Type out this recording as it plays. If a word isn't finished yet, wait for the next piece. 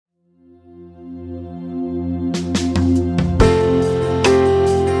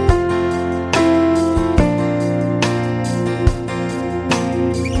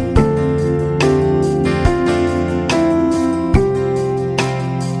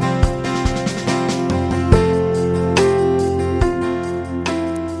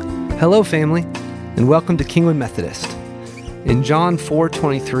Hello, family, and welcome to Kingwood Methodist. In John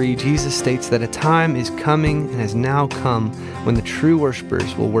 4:23, Jesus states that a time is coming and has now come when the true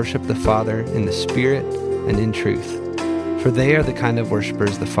worshipers will worship the Father in the Spirit and in truth, for they are the kind of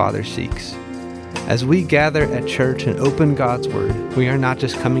worshipers the Father seeks. As we gather at church and open God's Word, we are not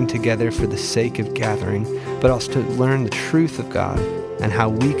just coming together for the sake of gathering, but also to learn the truth of God and how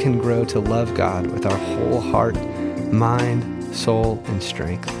we can grow to love God with our whole heart, mind, soul, and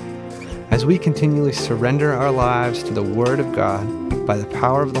strength. As we continually surrender our lives to the Word of God, by the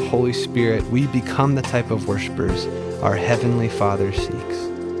power of the Holy Spirit, we become the type of worshipers our Heavenly Father seeks.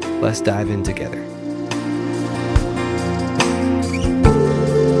 Let's dive in together.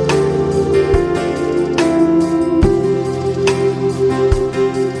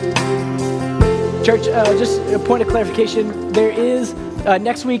 Church, just a point of clarification. There is,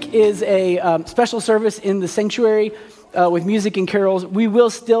 next week is a special service in the sanctuary with music and carols. We will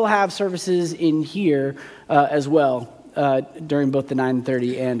still have services in here as well during both the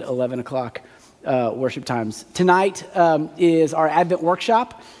 9:30 and 11 o'clock worship times. Tonight is our Advent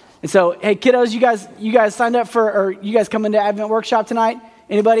workshop. And so, hey, kiddos, you guys signed up for, or you guys coming to Advent workshop tonight?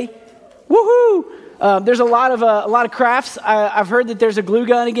 Anybody? Woohoo! There's a lot of crafts. I've heard that there's a glue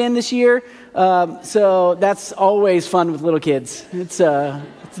gun again this year, so that's always fun with little kids. It's a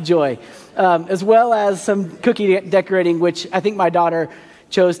joy, as well as some cookie decorating, which I think my daughter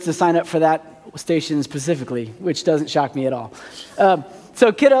chose to sign up for that station specifically, which doesn't shock me at all.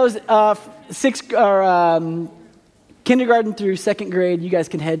 So kiddos, kindergarten through second grade, you guys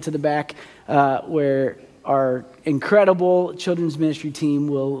can head to the back where our incredible children's ministry team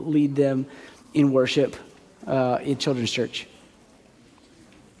will lead them in worship in Children's Church.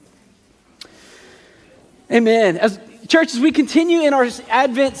 Amen. As we continue in our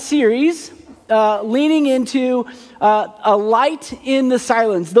Advent series, leaning into a light in the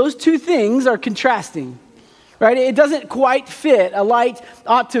silence. Those two things are contrasting, right? It doesn't quite fit. A light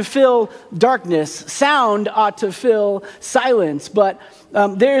ought to fill darkness. Sound ought to fill silence. But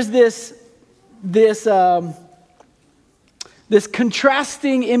there's this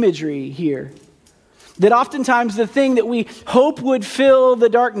contrasting imagery here, that oftentimes the thing that we hope would fill the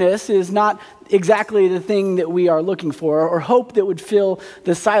darkness is not exactly the thing that we are looking for, or hope that would fill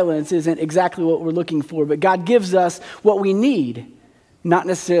the silence isn't exactly what we're looking for, but God gives us what we need, not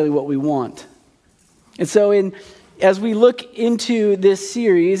necessarily what we want. And so as we look into this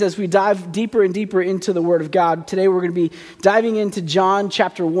series, as we dive deeper and deeper into the Word of God, today we're going to be diving into John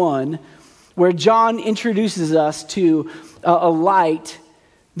chapter 1, where John introduces us to a light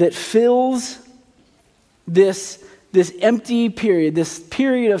that fills this empty period, this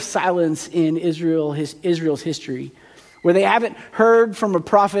period of silence in Israel's history, where they haven't heard from a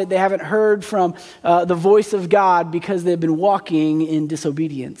prophet, they haven't heard from the voice of God because they've been walking in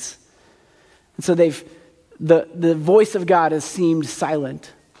disobedience. And so the voice of God has seemed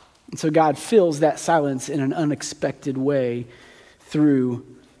silent. And so God fills that silence in an unexpected way through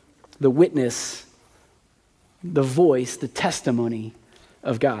the witness, the voice, the testimony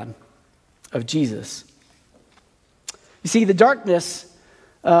of God, of Jesus. You see, the darkness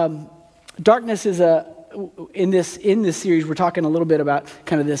is in this series, we're talking a little bit about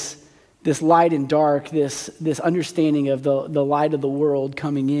kind of this light and dark, this understanding of the light of the world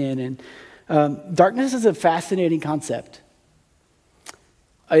coming in. And darkness is a fascinating concept.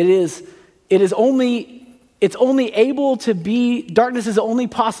 Darkness is only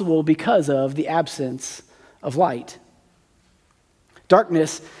possible because of the absence of light.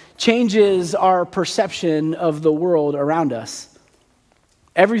 Darkness changes our perception of the world around us.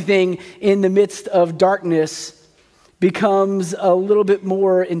 Everything in the midst of darkness becomes a little bit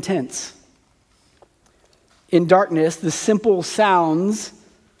more intense. In darkness, the simple sounds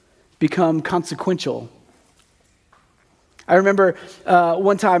become consequential. I remember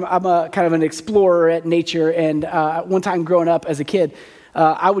one time, I'm kind of an explorer at nature, and one time growing up as a kid,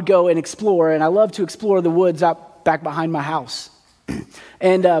 I would go and explore, and I love to explore the woods out back behind my house.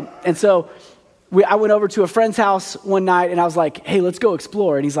 And so I went over to a friend's house one night, and I was like, hey, let's go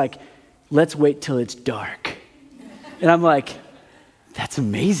explore. And he's like, let's wait till it's dark. And I'm like, that's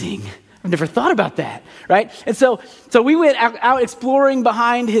amazing. I've never thought about that, right? And so we went out exploring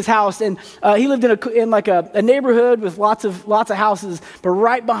behind his house, and he lived in a neighborhood with lots of houses, but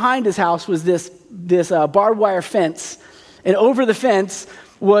right behind his house was this barbed wire fence, and over the fence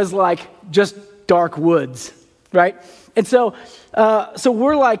was like just dark woods, right? And so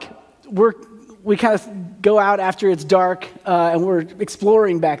we kind of go out after it's dark, and we're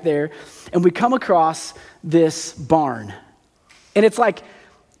exploring back there, and we come across this barn, and it's like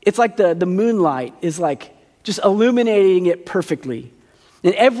the moonlight is like just illuminating it perfectly.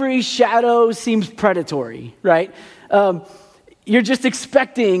 And every shadow seems predatory, right? You're just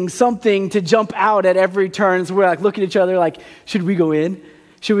expecting something to jump out at every turn. So we're like looking at each other like, should we go in?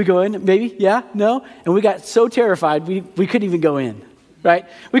 Should we go in? Maybe? Yeah? No? And we got so terrified, we couldn't even go in, right?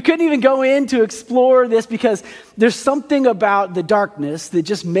 We couldn't even go in to explore this because there's something about the darkness that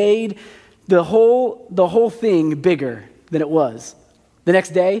just made the whole thing bigger than it was. The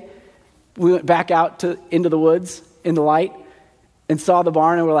next day, we went back out into the woods in the light and saw the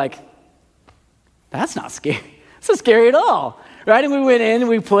barn, and we're like, that's not scary. It's not scary at all, right? And we went in and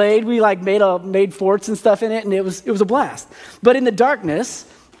we played. We like made forts and stuff in it, and it was a blast. But in the darkness,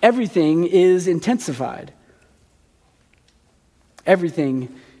 everything is intensified.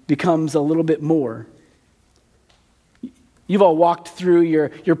 Everything becomes a little bit more. You've all walked through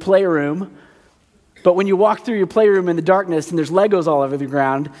your playroom, but when you walk through your playroom in the darkness and there's Legos all over the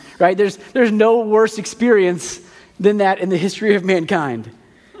ground, right? There's no worse experience than that in the history of mankind.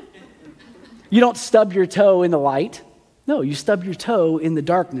 You don't stub your toe in the light. No, you stub your toe in the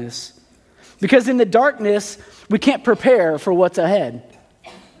darkness. Because in the darkness, we can't prepare for what's ahead.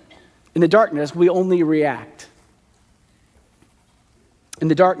 In the darkness, we only react. In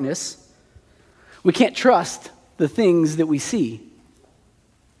the darkness, we can't trust the things that we see.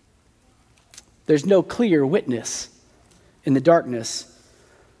 There's no clear witness in the darkness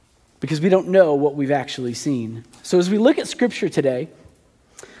because we don't know what we've actually seen. So as we look at Scripture today,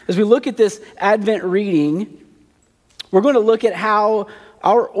 as we look at this Advent reading, we're going to look at how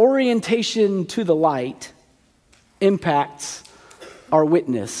our orientation to the light impacts our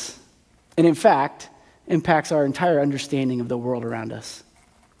witness, and in fact, impacts our entire understanding of the world around us.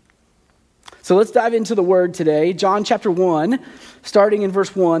 So let's dive into the word today. John chapter 1, starting in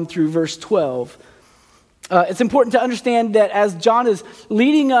verse 1 through verse 12. It's important to understand that as John is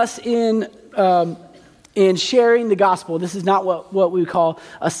leading us in sharing the gospel, this is not what we call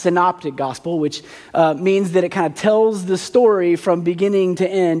a synoptic gospel, which means that it kind of tells the story from beginning to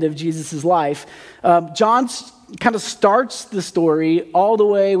end of Jesus' life. John kind of starts the story all the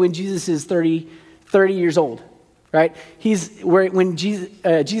way when Jesus is 30 years old. Right? When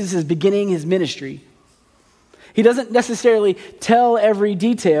Jesus is beginning his ministry. He doesn't necessarily tell every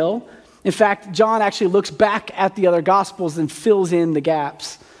detail. In fact, John actually looks back at the other Gospels and fills in the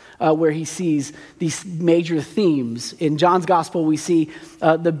gaps where he sees these major themes. In John's Gospel, we see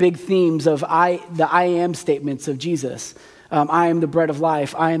the big themes of the I am statements of Jesus. I am the bread of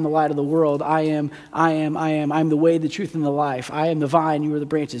life. I am the light of the world. I am the way, the truth, and the life. I am the vine, you are the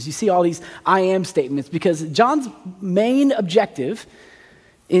branches. You see all these I am statements because John's main objective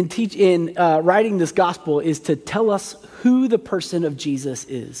in writing this gospel is to tell us who the person of Jesus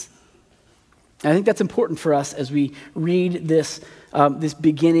is. And I think that's important for us as we read this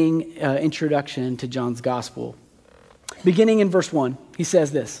beginning introduction to John's gospel. Beginning in verse 1, he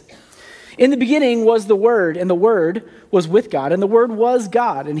says this. In the beginning was the Word, and the Word was with God, and the Word was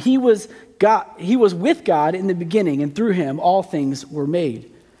God, and He was God. He was with God in the beginning, and through Him all things were made.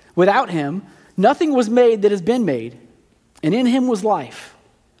 Without Him, nothing was made that has been made, and in Him was life.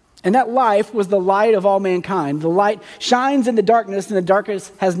 And that life was the light of all mankind. The light shines in the darkness, and the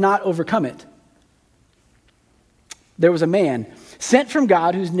darkness has not overcome it. There was a man sent from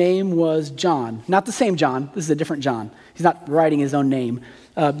God whose name was John. Not the same John. This is a different John. He's not writing his own name.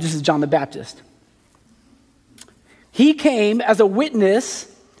 This is John the Baptist. He came as a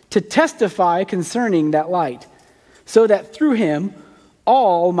witness to testify concerning that light, so that through him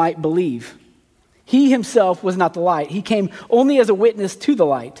all might believe. He himself was not the light. He came only as a witness to the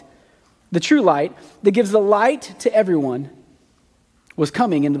light. The true light that gives the light to everyone was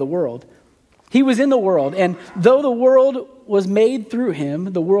coming into the world. He was in the world, and though the world was made through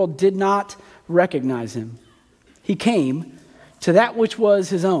him, the world did not recognize him. He came to that which was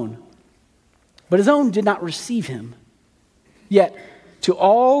his own, but his own did not receive him. Yet to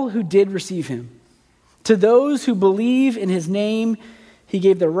all who did receive him, to those who believe in his name, he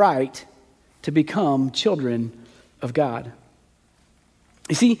gave the right to become children of God.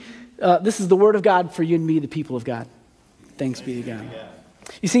 You see, this is the word of God for you and me, the people of God. Thanks be to God.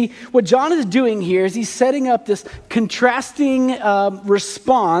 You see, what John is doing here is he's setting up this contrasting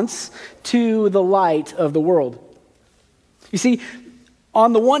response to the light of the world. You see,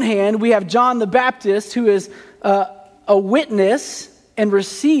 on the one hand, we have John the Baptist, who is a witness and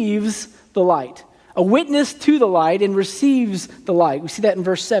receives the light. A witness to the light and receives the light. We see that in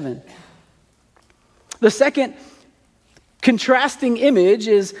verse 7. The second contrasting image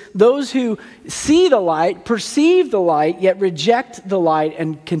is those who see the light, perceive the light, yet reject the light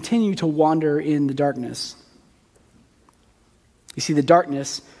and continue to wander in the darkness. You see, the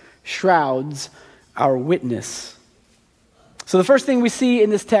darkness shrouds our witness. So the first thing we see in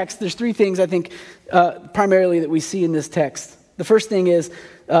this text, there's three things I think primarily that we see in this text. The first thing is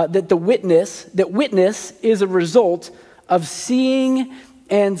that witness is a result of seeing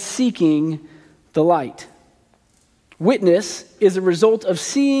and seeking the light. Witness is a result of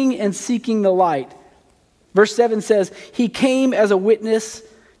seeing and seeking the light. Verse 7 says, he came as a witness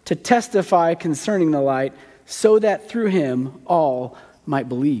to testify concerning the light, so that through him all might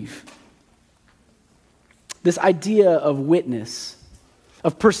believe. This idea of witness,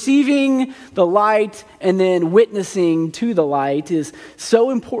 of perceiving the light and then witnessing to the light, is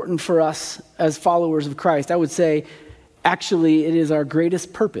so important for us as followers of Christ. I would say, actually, it is our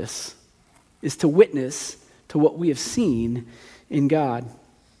greatest purpose, is to witness to what we have seen in God.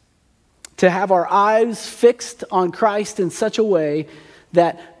 To have our eyes fixed on Christ in such a way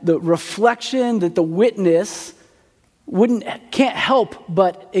that the reflection, that the witness can't help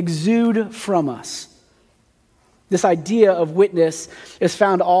but exude from us. This idea of witness is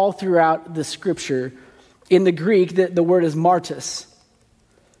found all throughout the scripture. In the Greek, the word is martus.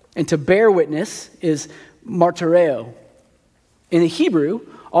 And to bear witness is martyreo. In the Hebrew,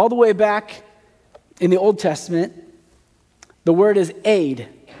 all the way back in the Old Testament, the word is aid.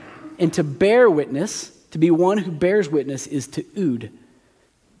 And to bear witness, to be one who bears witness, is to ood.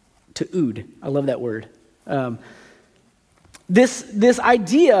 To ood. I love that word. This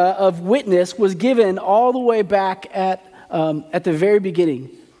idea of witness was given all the way back at the very beginning.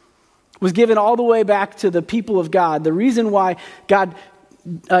 Was given all the way back to the people of God. The reason why God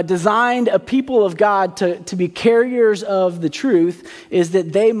designed a people of God to be carriers of the truth is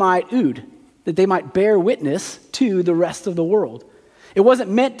that they might ood, that they might bear witness to the rest of the world. It wasn't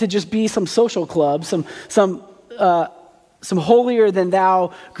meant to just be some social club, some holier than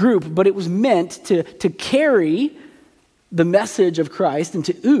thou group, but it was meant to carry the message of Christ and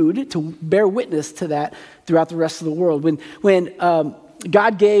to ood, to bear witness to that throughout the rest of the world. When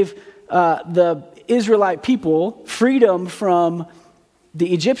God gave the Israelite people freedom from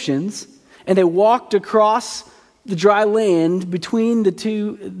the Egyptians, and they walked across the dry land between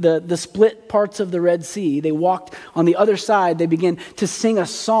the split parts of the Red Sea, they walked on the other side, they began to sing a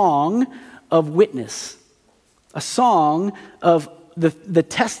song of witness, a song of the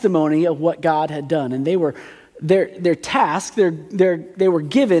testimony of what God had done. And they were their task, they were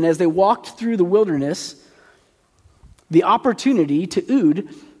given as they walked through the wilderness the opportunity to ood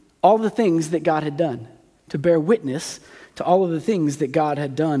all the things that God had done, to bear witness to all of the things that God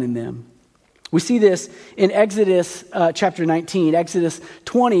had done in them. We see this in Exodus chapter 19. Exodus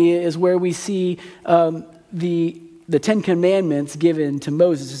 20 is where we see the Ten Commandments given to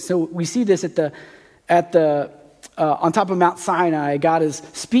Moses. So we see this on top of Mount Sinai. God is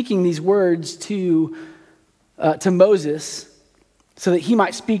speaking these words to Moses so that he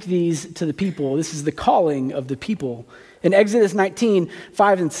might speak these to the people. This is the calling of the people. In Exodus 19,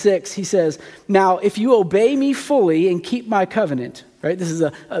 5 and 6, he says, now if you obey me fully and keep my covenant, right? This is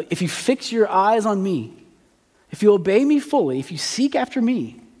if you fix your eyes on me, if you obey me fully, if you seek after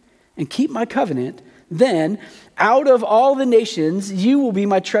me and keep my covenant, then out of all the nations, you will be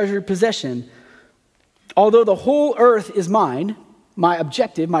my treasured possession. Although the whole earth is mine, my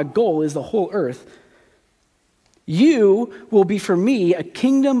objective, my goal is the whole earth, you will be for me a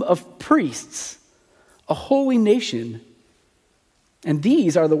kingdom of priests, a holy nation. And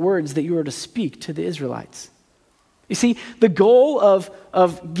these are the words that you are to speak to the Israelites. You see, the goal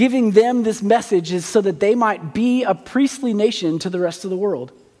of giving them this message is so that they might be a priestly nation to the rest of the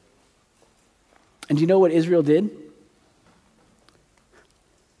world. And do you know what Israel did?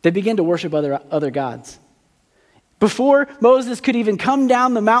 They began to worship other gods. Before Moses could even come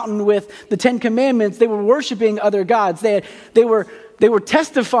down the mountain with the Ten Commandments, they were worshiping other gods. They were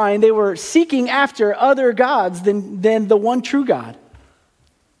testifying, they were seeking after other gods than the one true God.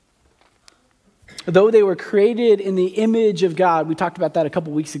 Though they were created in the image of God, we talked about that a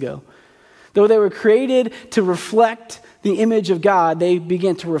couple weeks ago. Though they were created to reflect the image of God, they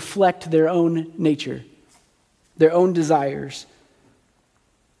began to reflect their own nature, their own desires.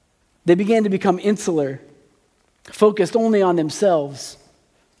 They began to become insular, focused only on themselves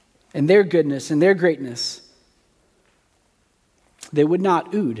and their goodness and their greatness. They would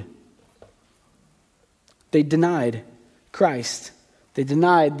not ood. They denied Christ. They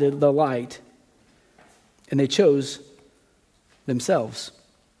denied the light. And they chose themselves.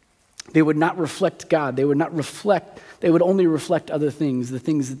 They would not reflect God. They would only reflect other things, the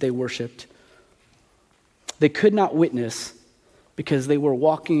things that they worshiped. They could not witness because they were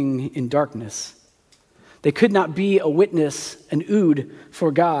walking in darkness. They could not be a witness, an ood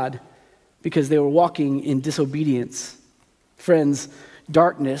for God, because they were walking in disobedience. Friends,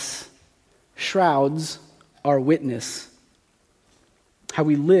 darkness shrouds our witness. how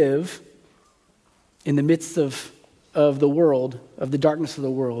we live in the midst of the world, of the darkness of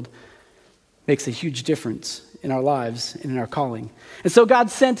the world, makes a huge difference in our lives and in our calling. And so God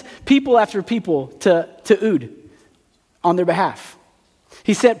sent people after people to Ood on their behalf.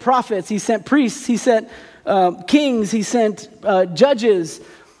 He sent prophets, he sent priests, he sent kings, he sent judges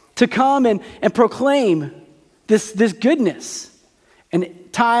to come and proclaim this goodness.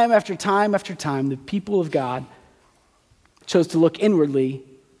 And time after time after time, the people of God chose to look inwardly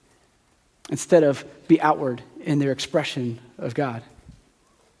instead of be outward in their expression of God.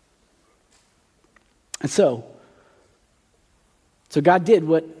 And so God did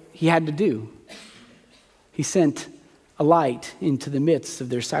what he had to do. He sent a light into the midst of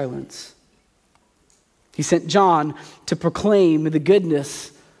their silence. He sent John to proclaim the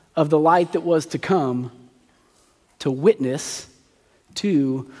goodness of the light that was to come, to witness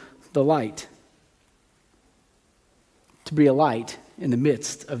to the light, to be a light in the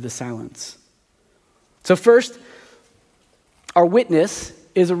midst of the silence. So first, our witness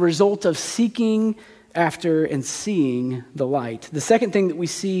is a result of seeking after and seeing the light. The second thing that we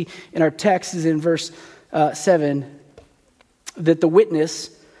see in our text is in verse 7, that the witness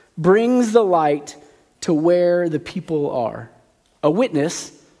brings the light to where the people are. A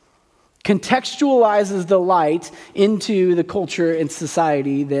witness contextualizes the light into the culture and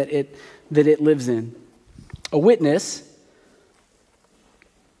society that it lives in. A witness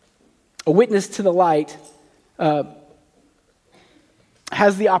to the light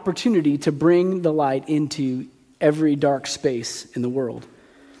has the opportunity to bring the light into every dark space in the world.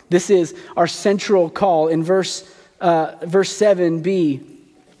 This is our central call. In verse 7b,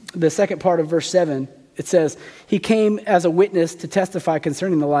 the second part of verse 7, it says, he came as a witness to testify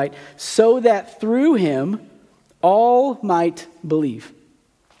concerning the light, so that through him all might believe.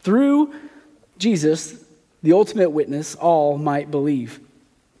 Through Jesus, the ultimate witness, all might believe.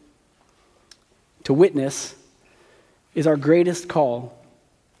 To witness is our greatest call.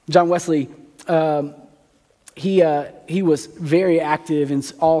 John Wesley, he was very active in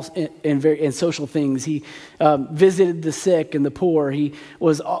social things. He visited the sick and the poor. He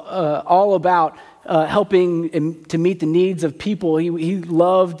was all about helping to meet the needs of people. He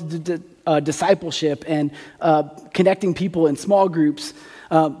loved discipleship and connecting people in small groups.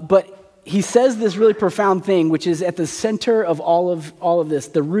 But he says this really profound thing, which is at the center of all of this,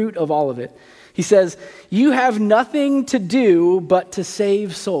 the root of all of it. He says, you have nothing to do but to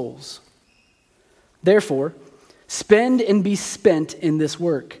save souls. Therefore, spend and be spent in this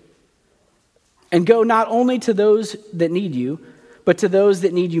work. And go not only to those that need you, but to those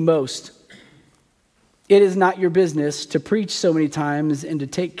that need you most. It is not your business to preach so many times and to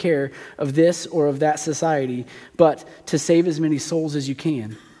take care of this or of that society, but to save as many souls as you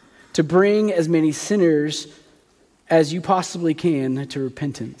can, to bring as many sinners as you possibly can to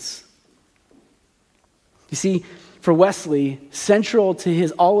repentance. You see, for Wesley, central to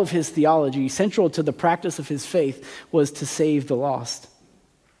all of his theology, central to the practice of his faith, was to save the lost.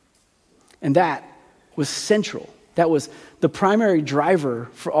 And that was central. That was the primary driver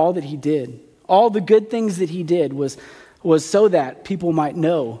for all that he did. All the good things that he did was so that people might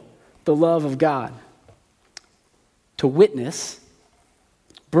know the love of God. To witness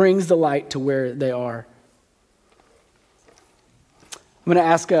brings the light to where they are. I'm going to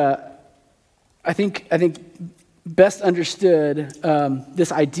ask, I think best understood,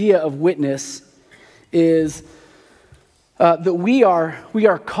 this idea of witness is that we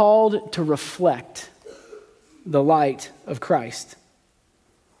are called to reflect the light of Christ.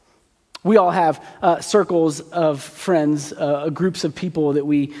 We all have circles of friends, groups of people that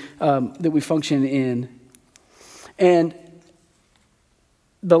we function in, and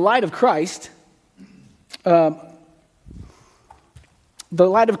the light of Christ. The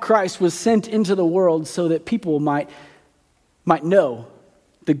light of Christ was sent into the world so that people might know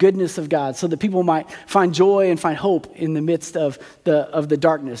the goodness of God, so that people might find joy and find hope in the midst of the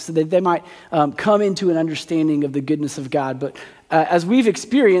darkness, so that they might come into an understanding of the goodness of God. But as we've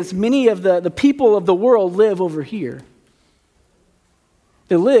experienced, many of the people of the world live over here.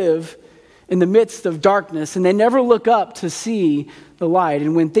 They live in the midst of darkness, and they never look up to see the light.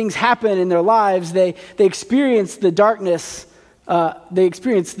 And when things happen in their lives, they experience the darkness. They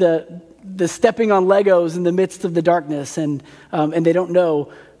experience the stepping on Legos in the midst of the darkness, and they don't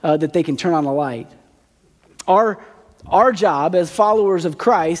know that they can turn on a light. Our job as followers of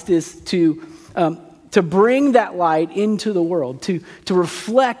Christ is to bring that light into the world, to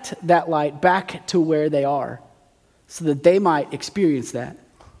reflect that light back to where they are, so that they might experience that.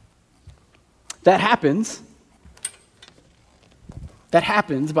 That happens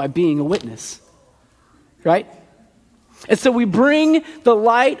by being a witness, right? And so we bring the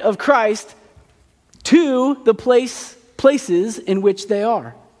light of Christ to the places in which they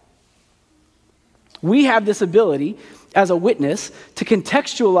are. We have this ability as a witness to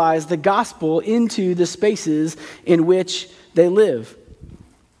contextualize the gospel into the spaces in which they live.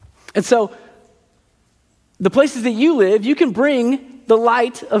 And so the places that you live, you can bring the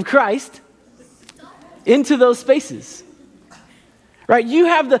light of Christ into those spaces. Right? You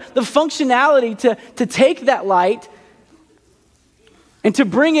have the functionality to take that light and to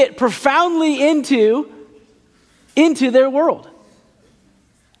bring it profoundly into their world.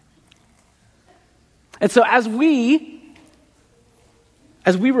 And so as we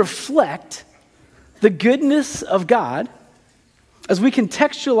reflect the goodness of God, as we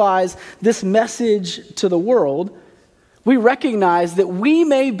contextualize this message to the world, we recognize that we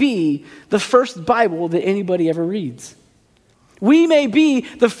may be the first Bible that anybody ever reads. We may be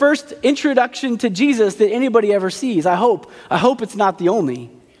the first introduction to Jesus that anybody ever sees. I hope it's not the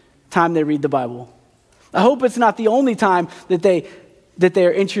only time they read the Bible. I hope it's not the only time that they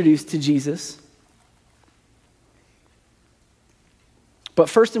are introduced to Jesus. But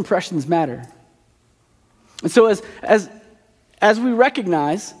first impressions matter. And so as we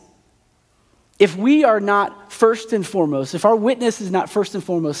recognize, if we are not first and foremost, if our witness is not first and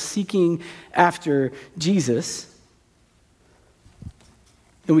foremost seeking after Jesus,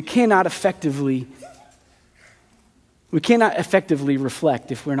 then we cannot effectively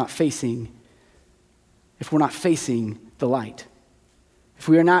reflect if we're not facing the light. If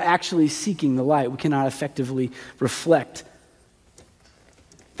we are not actually seeking the light, we cannot effectively reflect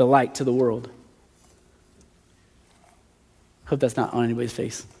the light to the world. Hope that's not on anybody's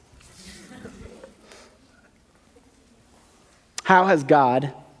face. How has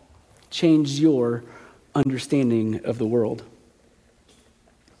God changed your understanding of the world?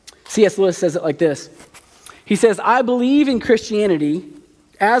 C.S. Lewis says it like this. He says, I believe in Christianity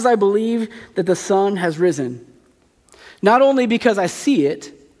as I believe that the sun has risen, not only because I see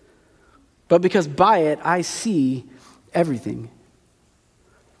it, but because by it I see everything.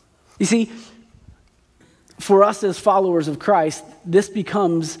 You see, for us as followers of Christ, this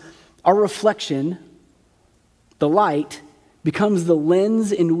becomes our reflection. The light becomes the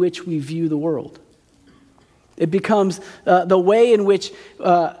lens in which we view the world. It becomes the way in which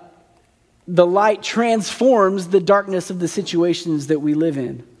the light transforms the darkness of the situations that we live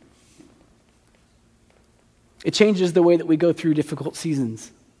in. It changes the way that we go through difficult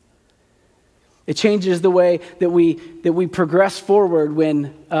seasons. It changes the way that we progress forward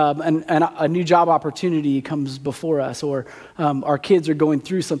when a new job opportunity comes before us, or our kids are going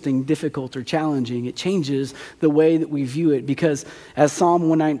through something difficult or challenging. It changes the way that we view it, because as Psalm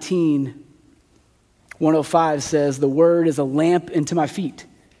 119, 105 says, the word is a lamp unto my feet,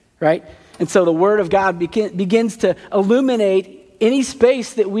 right? And so the word of God begins to illuminate any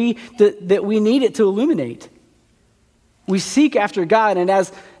space that we need it to illuminate. We seek after God, and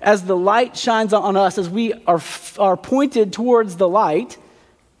as the light shines on us, as we are pointed towards the light,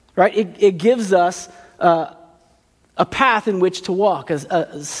 right? It gives us a path in which to walk,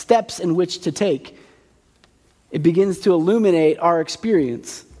 steps in which to take. It begins to illuminate our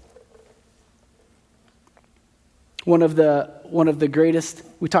experience. One of the greatest,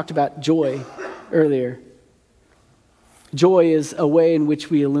 we talked about joy earlier. Joy is a way in which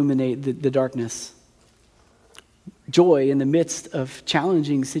we illuminate the darkness. Joy in the midst of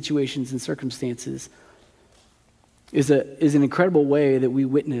challenging situations and circumstances is an incredible way that we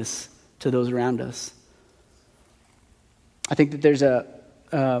witness to those around us. I think that there's that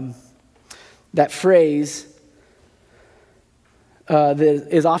phrase that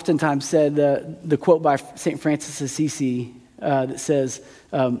is oftentimes said, the quote by St. Francis of Assisi that says,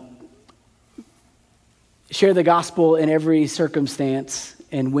 share the gospel in every circumstance,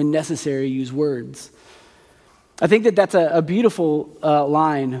 and when necessary, use words. I think that that's a beautiful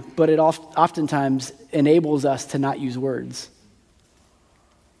line, but it oftentimes enables us to not use words.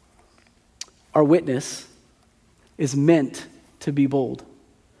 Our witness is meant to be bold.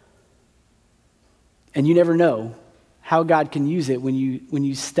 And you never know how God can use it when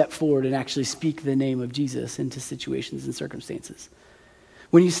you step forward and actually speak the name of Jesus into situations and circumstances.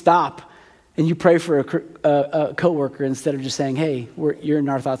 When you stop and you pray for a coworker instead of just saying, hey, you're in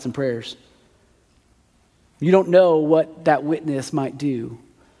our thoughts and prayers. You don't know what that witness might do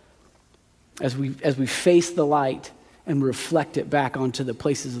as we face the light and reflect it back onto the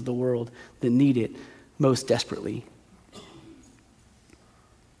places of the world that need it most desperately.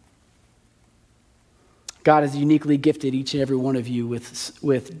 God has uniquely gifted each and every one of you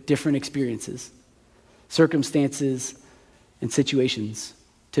with different experiences, circumstances, and situations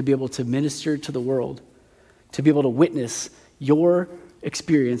to be able to minister to the world, to be able to witness your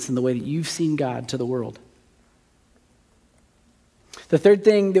experience in the way that you've seen God to the world. The third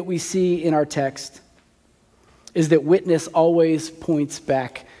thing that we see in our text is that witness always points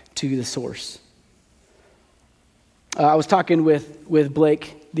back to the source. I was talking with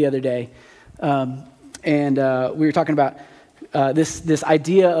Blake the other day, and we were talking about this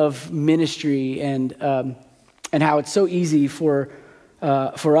idea of ministry and how it's so easy for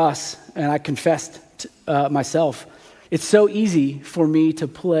us, and I confessed myself, it's so easy for me to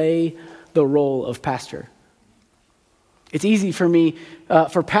play the role of pastor. It's easy for me,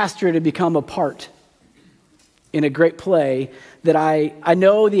 for pastor to become a part in a great play that I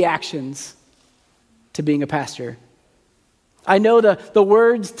know the actions to being a pastor. I know the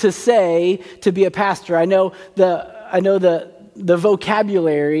words to say to be a pastor. I know the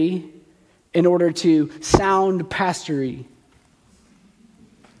vocabulary in order to sound pastory.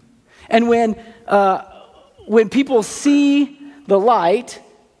 And when people see the light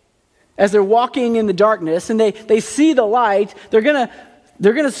as they're walking in the darkness and they see the light, they're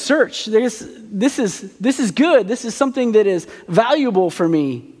gonna search. This is good. This is something that is valuable for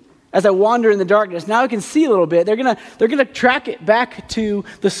me as I wander in the darkness. Now I can see a little bit. They're gonna track it back to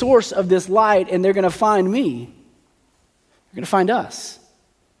the source of this light, and they're gonna find me. They're gonna find us.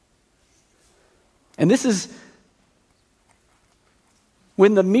 And this is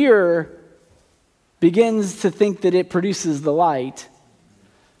when the mirror begins to think that it produces the light,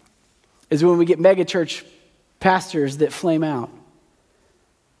 is when we get megachurch pastors that flame out.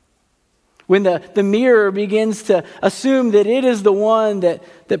 When the mirror begins to assume that it is the one that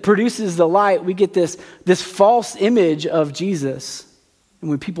produces the light, we get this false image of Jesus. And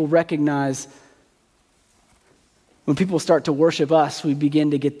when people start to worship us, we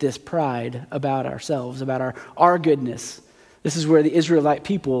begin to get this pride about ourselves, about our goodness. This is where the Israelite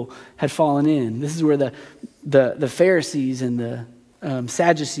people had fallen in. This is where the Pharisees and the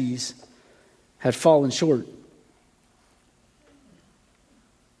Sadducees had fallen short.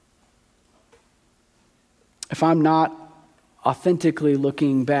 If I'm not authentically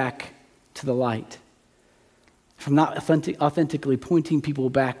looking back to the light, if I'm not authentically pointing people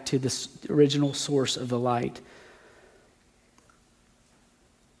back to the original source of the light,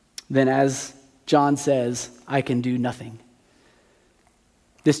 then as John says, I can do nothing.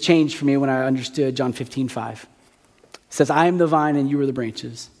 This changed for me when I understood John 15:5. It says, I am the vine and you are the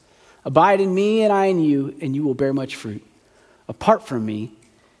branches. Abide in me and I in you, and you will bear much fruit. Apart from me,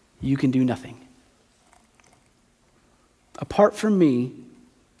 you can do nothing. Apart from me,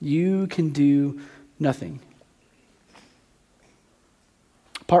 you can do nothing.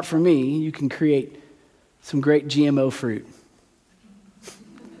 Apart from me, you can create some great GMO fruit.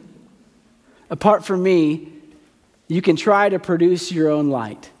 Apart from me, you can try to produce your own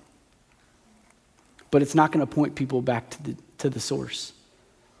light, but it's not going to point people back to the source.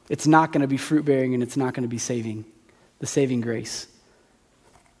 It's not going to be fruit-bearing, and it's not going to be the saving grace.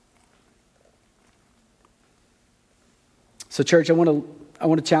 So church, I want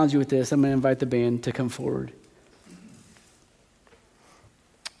to challenge you with this. I'm going to invite the band to come forward.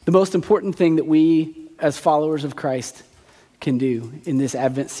 The most important thing that we as followers of Christ can do in this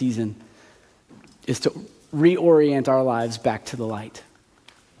Advent season is to reorient our lives back to the light.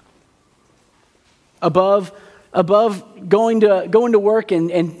 Above going to work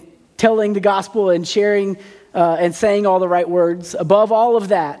and telling the gospel and sharing and saying all the right words, above all of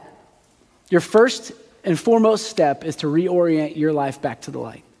that, your first and foremost step is to reorient your life back to the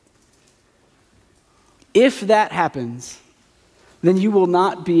light. If that happens, then you will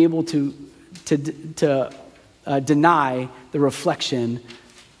not be able to deny the reflection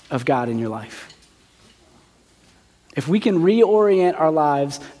of God in your life. If we can reorient our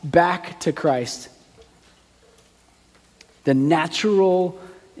lives back to Christ, the natural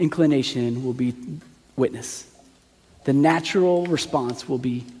inclination will be witness. The natural response will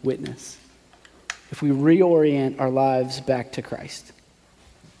be witness. If we reorient our lives back to Christ.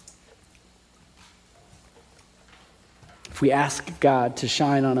 If we ask God to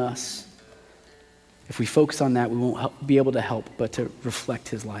shine on us, if we focus on that, we won't be able to help but to reflect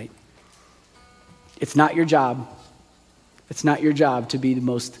his light. It's not your job. It's not your job to be the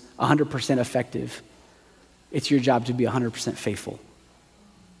most 100% effective. It's your job to be 100% faithful,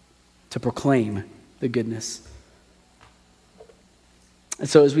 to proclaim the goodness. And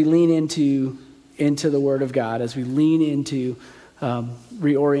so as we lean into the Word of God, as we lean into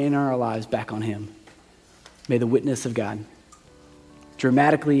reorienting our lives back on him, may the witness of God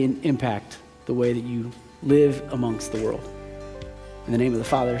dramatically impact the way that you live amongst the world. In the name of the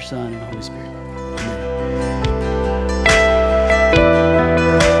Father, Son, and the Holy Spirit.